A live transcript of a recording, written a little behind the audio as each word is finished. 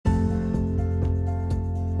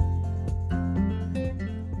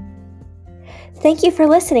Thank you for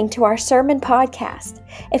listening to our sermon podcast.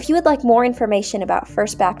 If you would like more information about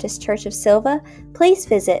First Baptist Church of Sylva, please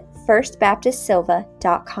visit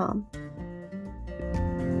firstbaptistsylva.com.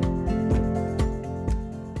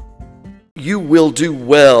 You will do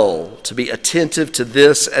well to be attentive to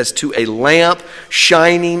this as to a lamp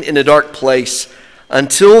shining in a dark place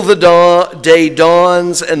until the day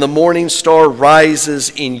dawns and the morning star rises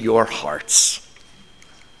in your hearts.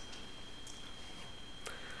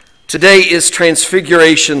 Today is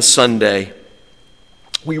Transfiguration Sunday.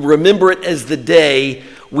 We remember it as the day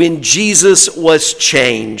when Jesus was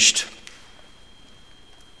changed.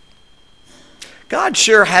 God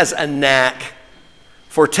sure has a knack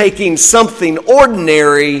for taking something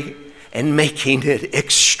ordinary and making it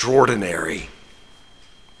extraordinary.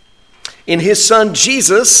 In his Son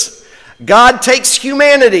Jesus, God takes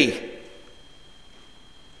humanity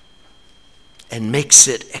and makes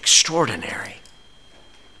it extraordinary.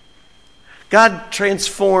 God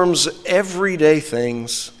transforms everyday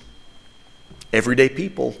things, everyday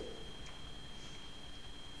people.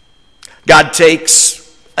 God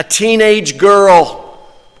takes a teenage girl,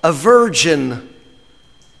 a virgin,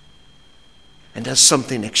 and does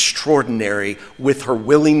something extraordinary with her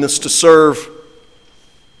willingness to serve.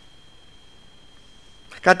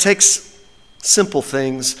 God takes simple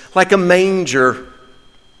things like a manger,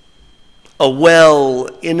 a well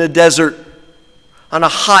in a desert on a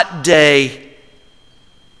hot day.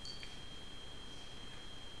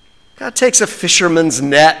 God takes a fisherman's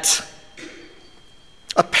net,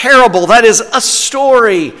 a parable, that is a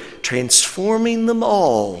story, transforming them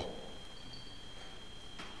all.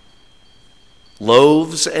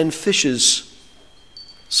 Loaves and fishes,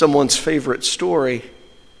 someone's favorite story.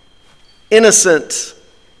 Innocent,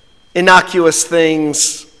 innocuous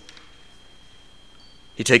things.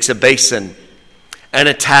 He takes a basin and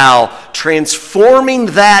a towel, transforming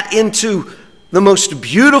that into the most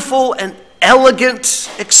beautiful and elegant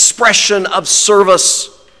expression of service.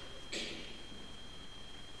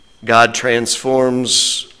 God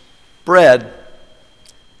transforms bread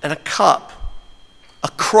and a cup, a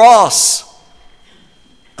cross,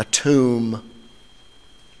 a tomb.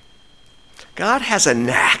 God has a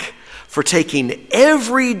knack for taking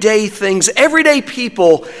everyday things, everyday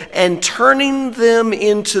people, and turning them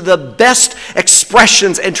into the best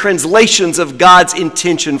expressions and translations of God's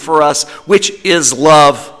intention for us, which is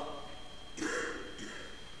love.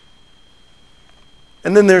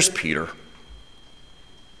 And then there's Peter.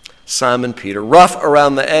 Simon Peter, rough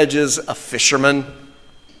around the edges, a fisherman,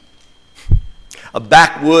 a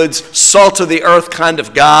backwoods, salt of the earth kind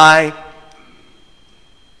of guy.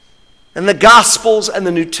 And the Gospels and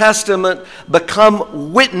the New Testament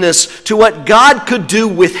become witness to what God could do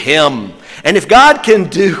with him. And if God can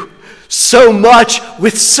do so much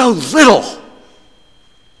with so little,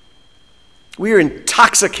 we are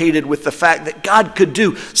intoxicated with the fact that God could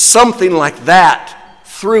do something like that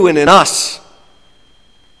through and in us.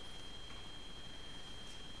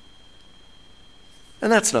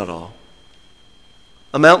 And that's not all.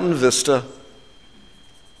 A mountain vista,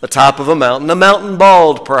 the top of a mountain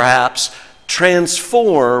bald perhaps,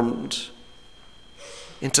 transformed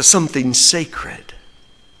into something sacred.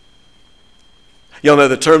 You'll know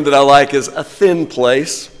the term that I like is a thin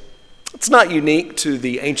place. It's not unique to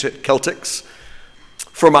the ancient Celtics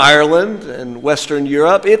from Ireland and Western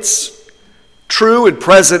Europe. It's true and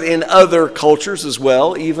present in other cultures as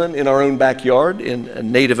well, even in our own backyard in a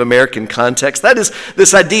Native American context. That is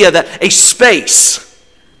this idea that a space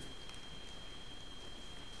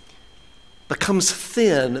becomes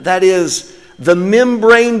thin. That is, the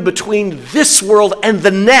membrane between this world and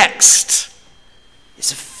the next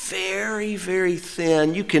is very, very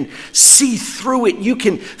thin. You can see through it. You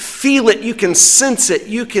can feel it. You can sense it.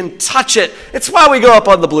 You can touch it. It's why we go up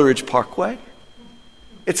on the Blue Ridge Parkway.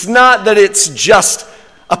 It's not that it's just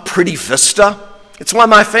a pretty vista. It's why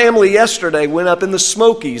my family yesterday went up in the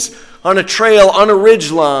Smokies on a trail on a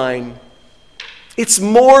ridge line. It's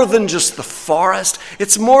more than just the forest.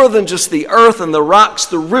 It's more than just the earth and the rocks,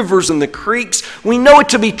 the rivers and the creeks. We know it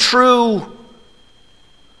to be true.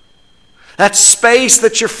 That space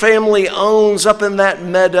that your family owns up in that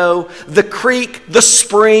meadow, the creek, the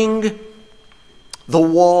spring, the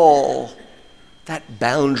wall, that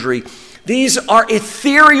boundary. These are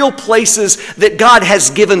ethereal places that God has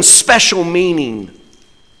given special meaning.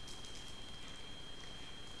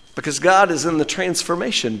 Because God is in the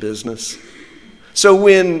transformation business. So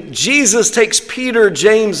when Jesus takes Peter,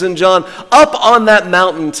 James, and John up on that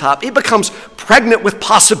mountaintop, it becomes pregnant with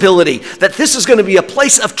possibility that this is going to be a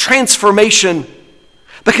place of transformation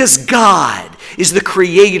because God is the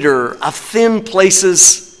creator of thin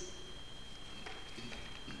places.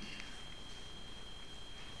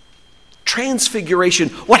 Transfiguration,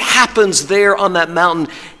 what happens there on that mountain,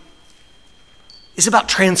 is about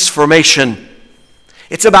transformation.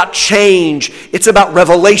 It's about change. It's about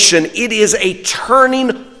revelation. It is a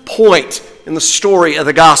turning point in the story of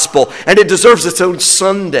the gospel, and it deserves its own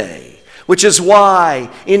Sunday, which is why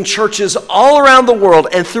in churches all around the world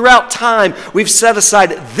and throughout time, we've set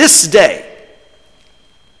aside this day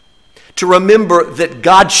to remember that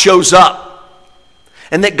God shows up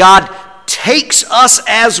and that God takes us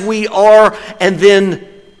as we are and then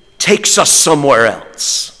takes us somewhere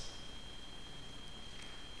else.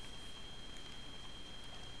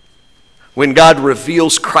 When God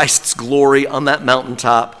reveals Christ's glory on that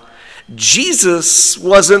mountaintop, Jesus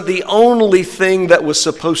wasn't the only thing that was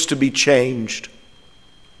supposed to be changed.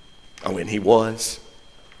 Oh, and he was.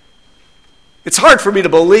 It's hard for me to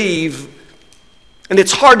believe, and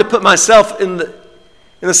it's hard to put myself in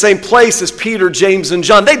the same place as Peter, James, and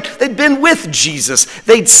John. They'd been with Jesus.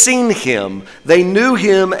 They'd seen him. They knew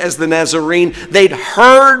him as the Nazarene. They'd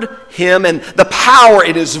heard him and the power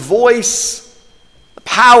in his voice,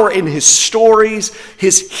 power in his stories,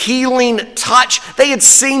 his healing touch. They had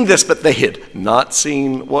seen this, but they had not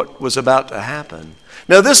seen what was about to happen.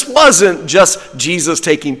 Now, this wasn't just Jesus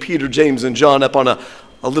taking Peter, James, and John up on a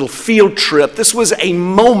little field trip. This was a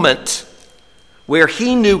moment where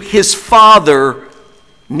he knew his Father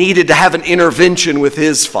needed to have an intervention with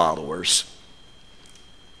his followers.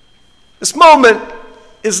 This moment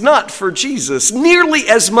is not for Jesus nearly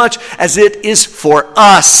as much as it is for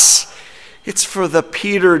us. It's for the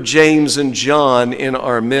Peter, James, and John in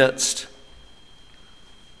our midst.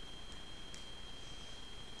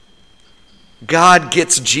 God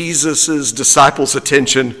gets Jesus' disciples'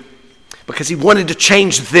 attention because he wanted to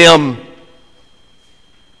change them.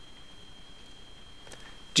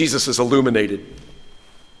 Jesus is illuminated.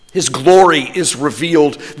 His glory is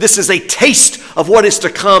revealed. This is a taste of what is to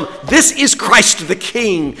come. This is Christ the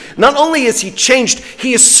King. Not only is he changed,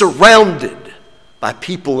 he is surrounded by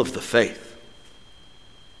people of the faith.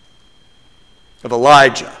 Of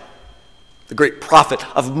Elijah, the great prophet,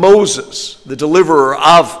 of Moses, the deliverer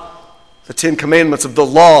of the Ten Commandments, of the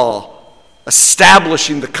law,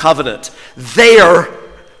 establishing the covenant. They are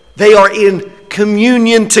in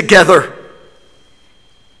communion together.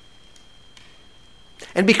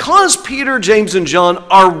 And because Peter, James, and John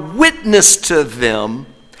are witness to them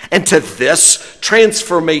and to this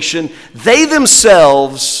transformation, they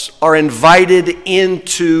themselves are invited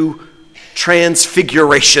into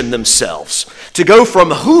transfiguration themselves, to go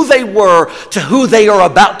from who they were to who they are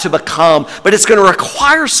about to become. But it's going to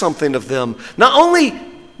require something of them. Not only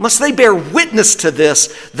must they bear witness to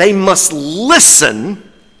this, they must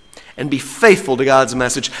listen and be faithful to God's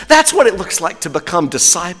message. That's what it looks like to become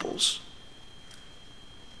disciples.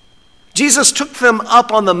 Jesus took them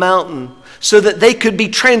up on the mountain so that they could be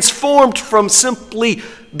transformed from simply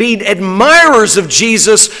being admirers of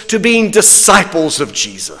Jesus to being disciples of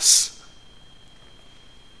Jesus.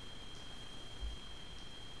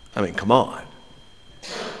 I mean, come on.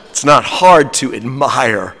 It's not hard to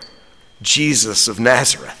admire Jesus of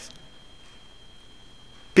Nazareth.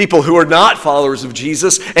 People who are not followers of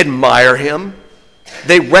Jesus admire him.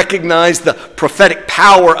 They recognize the prophetic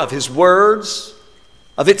power of his words,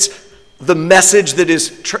 of the message that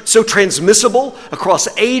is so transmissible across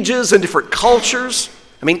ages and different cultures.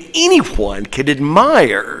 I mean, anyone can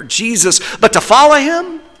admire Jesus, but to follow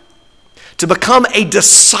him, to become a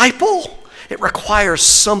disciple, it requires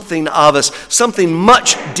something of us, something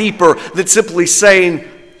much deeper than simply saying,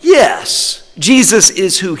 yes, Jesus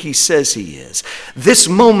is who he says he is. This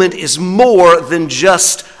moment is more than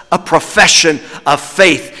just a profession of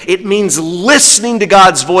faith. It means listening to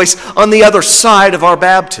God's voice on the other side of our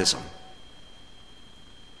baptism.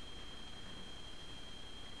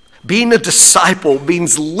 Being a disciple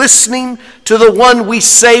means listening to the one we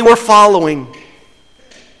say we're following.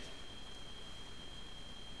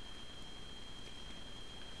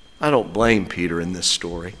 I don't blame Peter in this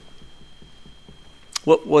story.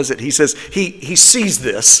 What was it? He says he sees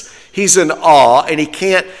this. He's in awe, and he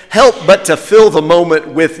can't help but to fill the moment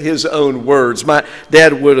with his own words. My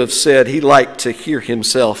dad would have said he liked to hear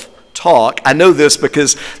himself talk. I know this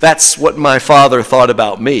because that's what my father thought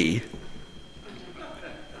about me.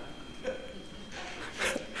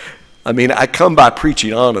 I mean, I come by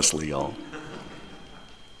preaching honestly, y'all.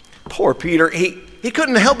 Poor Peter, he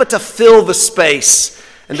couldn't help but to fill the space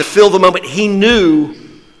and to fill the moment. He knew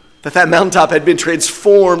that mountaintop had been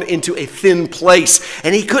transformed into a thin place,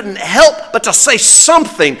 and he couldn't help but to say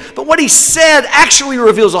something. But what he said actually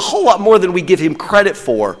reveals a whole lot more than we give him credit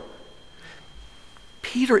for.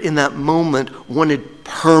 Peter in that moment wanted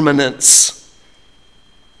permanence.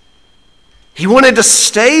 He wanted to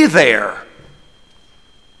stay there.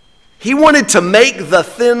 He wanted to make the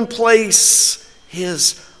thin place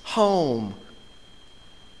his home.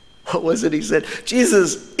 What was it he said?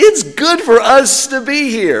 Jesus, it's good for us to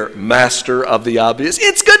be here. Master of the obvious.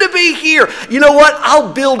 It's good to be here. You know what?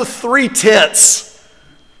 I'll build 3 tents.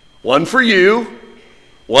 One for you,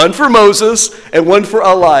 one for Moses, and one for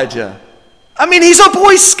Elijah. I mean, he's a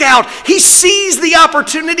Boy Scout. He sees the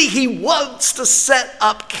opportunity. He wants to set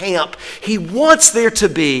up camp. He wants there to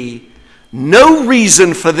be no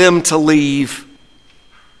reason for them to leave.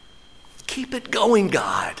 Keep it going,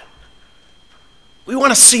 God. We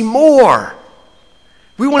want to see more.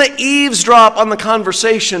 We want to eavesdrop on the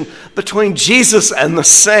conversation between Jesus and the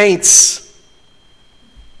saints.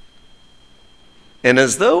 And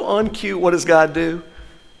as though on cue, what does God do?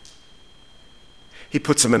 He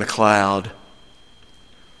puts them in a cloud.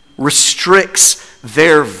 Restricts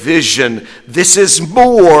their vision. This is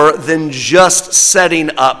more than just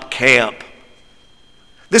setting up camp.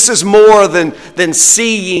 This is more than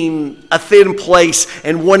seeing a thin place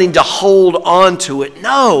and wanting to hold on to it.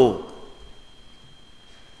 No.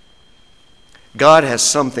 God has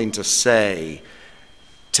something to say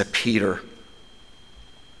to Peter.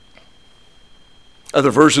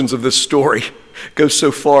 Other versions of this story go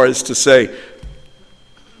so far as to say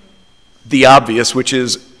the obvious, which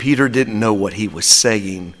is Peter didn't know what he was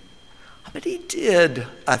saying. But he did,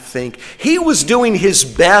 I think. He was doing his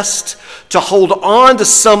best to hold on to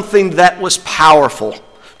something that was powerful,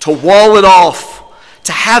 to wall it off,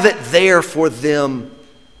 to have it there for them.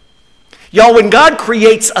 Y'all, when God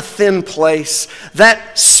creates a thin place,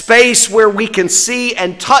 that space where we can see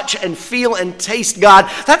and touch and feel and taste God,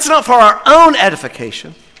 that's not for our own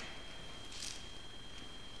edification.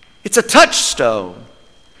 It's a touchstone.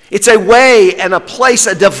 It's a way and a place,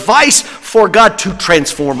 a device for God to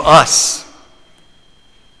transform us.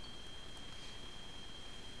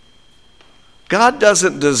 God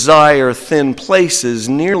doesn't desire thin places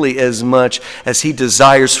nearly as much as he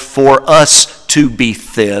desires for us to be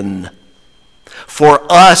thin. For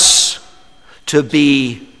us to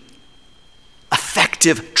be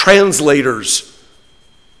effective translators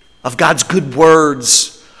of God's good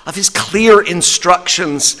words, of his clear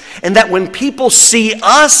instructions, and that when people see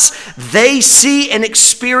us, they see and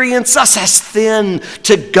experience us as thin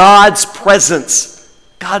to God's presence,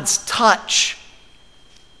 God's touch,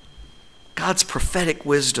 God's prophetic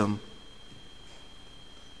wisdom.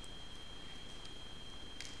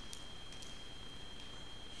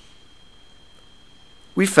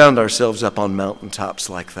 We found ourselves up on mountaintops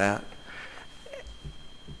like that.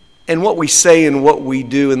 And what we say and what we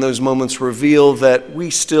do in those moments reveal that we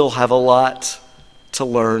still have a lot to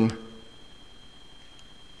learn.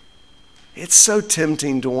 It's so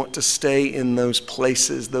tempting to want to stay in those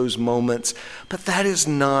places, those moments, but that is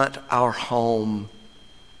not our home.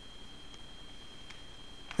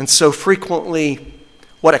 And so frequently,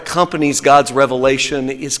 what accompanies God's revelation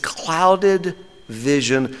is clouded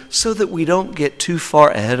vision so that we don't get too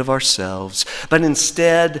far ahead of ourselves, but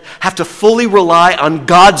instead have to fully rely on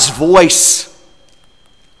God's voice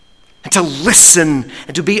and to listen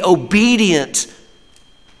and to be obedient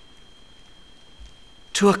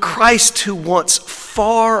to a Christ who wants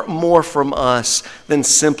far more from us than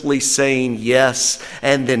simply saying yes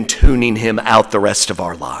and then tuning him out the rest of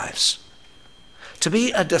our lives. To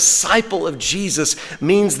be a disciple of Jesus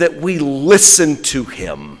means that we listen to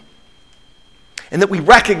him. And that we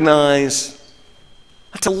recognize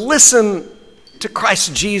that to listen to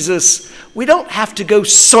Christ Jesus, we don't have to go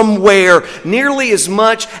somewhere nearly as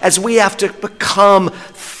much as we have to become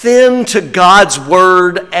thin to God's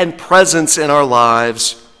word and presence in our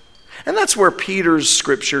lives. And that's where Peter's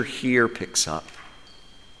scripture here picks up.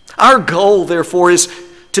 Our goal, therefore, is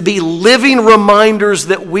to be living reminders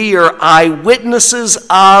that we are eyewitnesses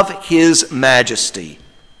of His majesty.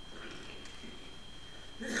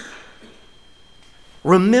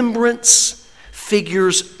 Remembrance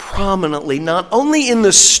figures prominently, not only in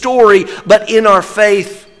the story, but in our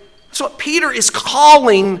faith. That's what Peter is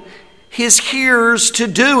calling his hearers to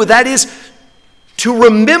do. That is, to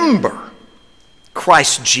remember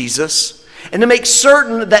Christ Jesus and to make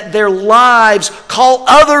certain that their lives call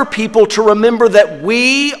other people to remember that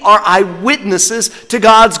we are eyewitnesses to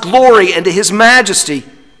God's glory and to His majesty.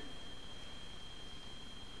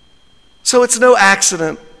 So it's no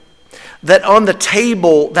accident that on the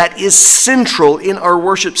table that is central in our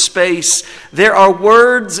worship space, there are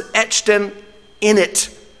words etched in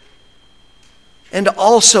it. And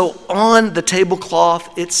also on the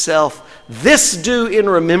tablecloth itself, this do in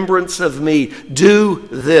remembrance of me. Do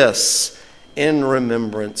this in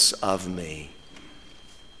remembrance of me.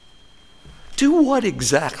 Do what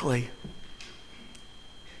exactly?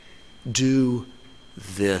 do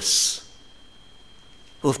this.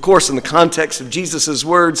 Well, of course, in the context of Jesus'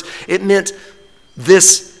 words, it meant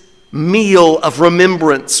this meal of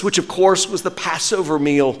remembrance, which of course was the Passover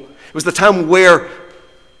meal. It was the time where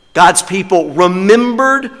God's people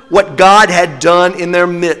remembered what God had done in their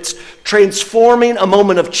midst, transforming a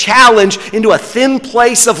moment of challenge into a thin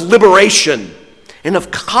place of liberation and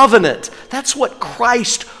of covenant. That's what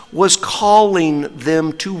Christ was calling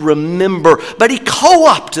them to remember. But he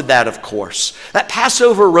co-opted that, of course. That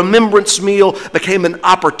Passover remembrance meal became an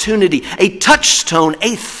opportunity, a touchstone,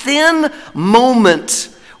 a thin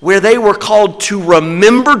moment where they were called to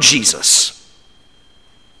remember Jesus,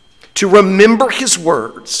 to remember his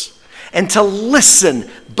words, and to listen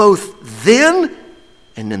both then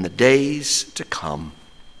and in the days to come.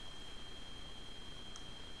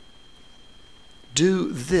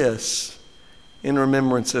 Do this in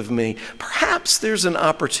remembrance of me. Perhaps there's an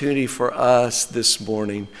opportunity for us this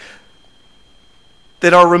morning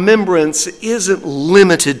that our remembrance isn't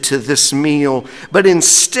limited to this meal, but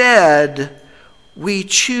instead we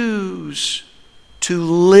choose to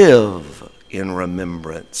live in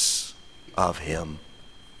remembrance of him.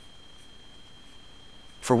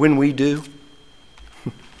 For when we do,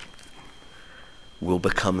 we'll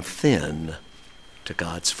become thin to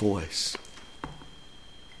God's voice.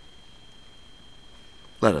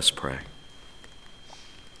 Let us pray.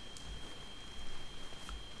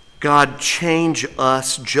 God, change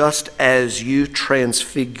us just as you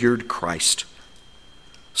transfigured Christ,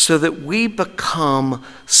 so that we become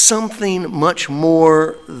something much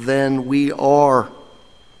more than we are.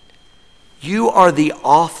 You are the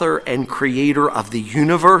author and creator of the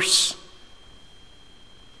universe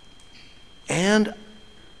and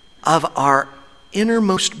of our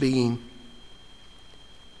innermost being.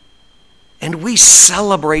 And we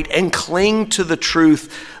celebrate and cling to the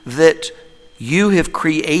truth that you have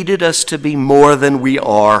created us to be more than we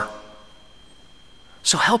are.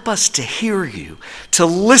 So help us to hear you, to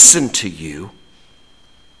listen to you,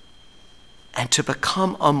 and to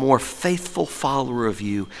become a more faithful follower of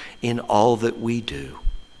you in all that we do.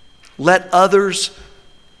 Let others,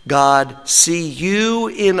 God, see you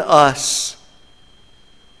in us.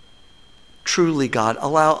 Truly, God,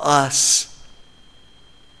 allow us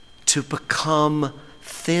to become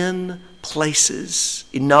thin places,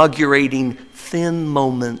 inaugurating thin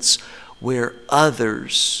moments where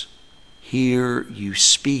others hear you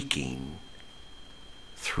speaking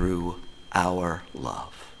through our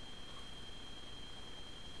love.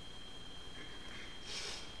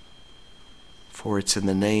 For it's in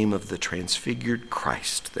the name of the transfigured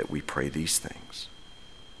Christ that we pray these things.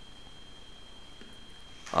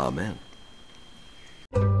 Amen.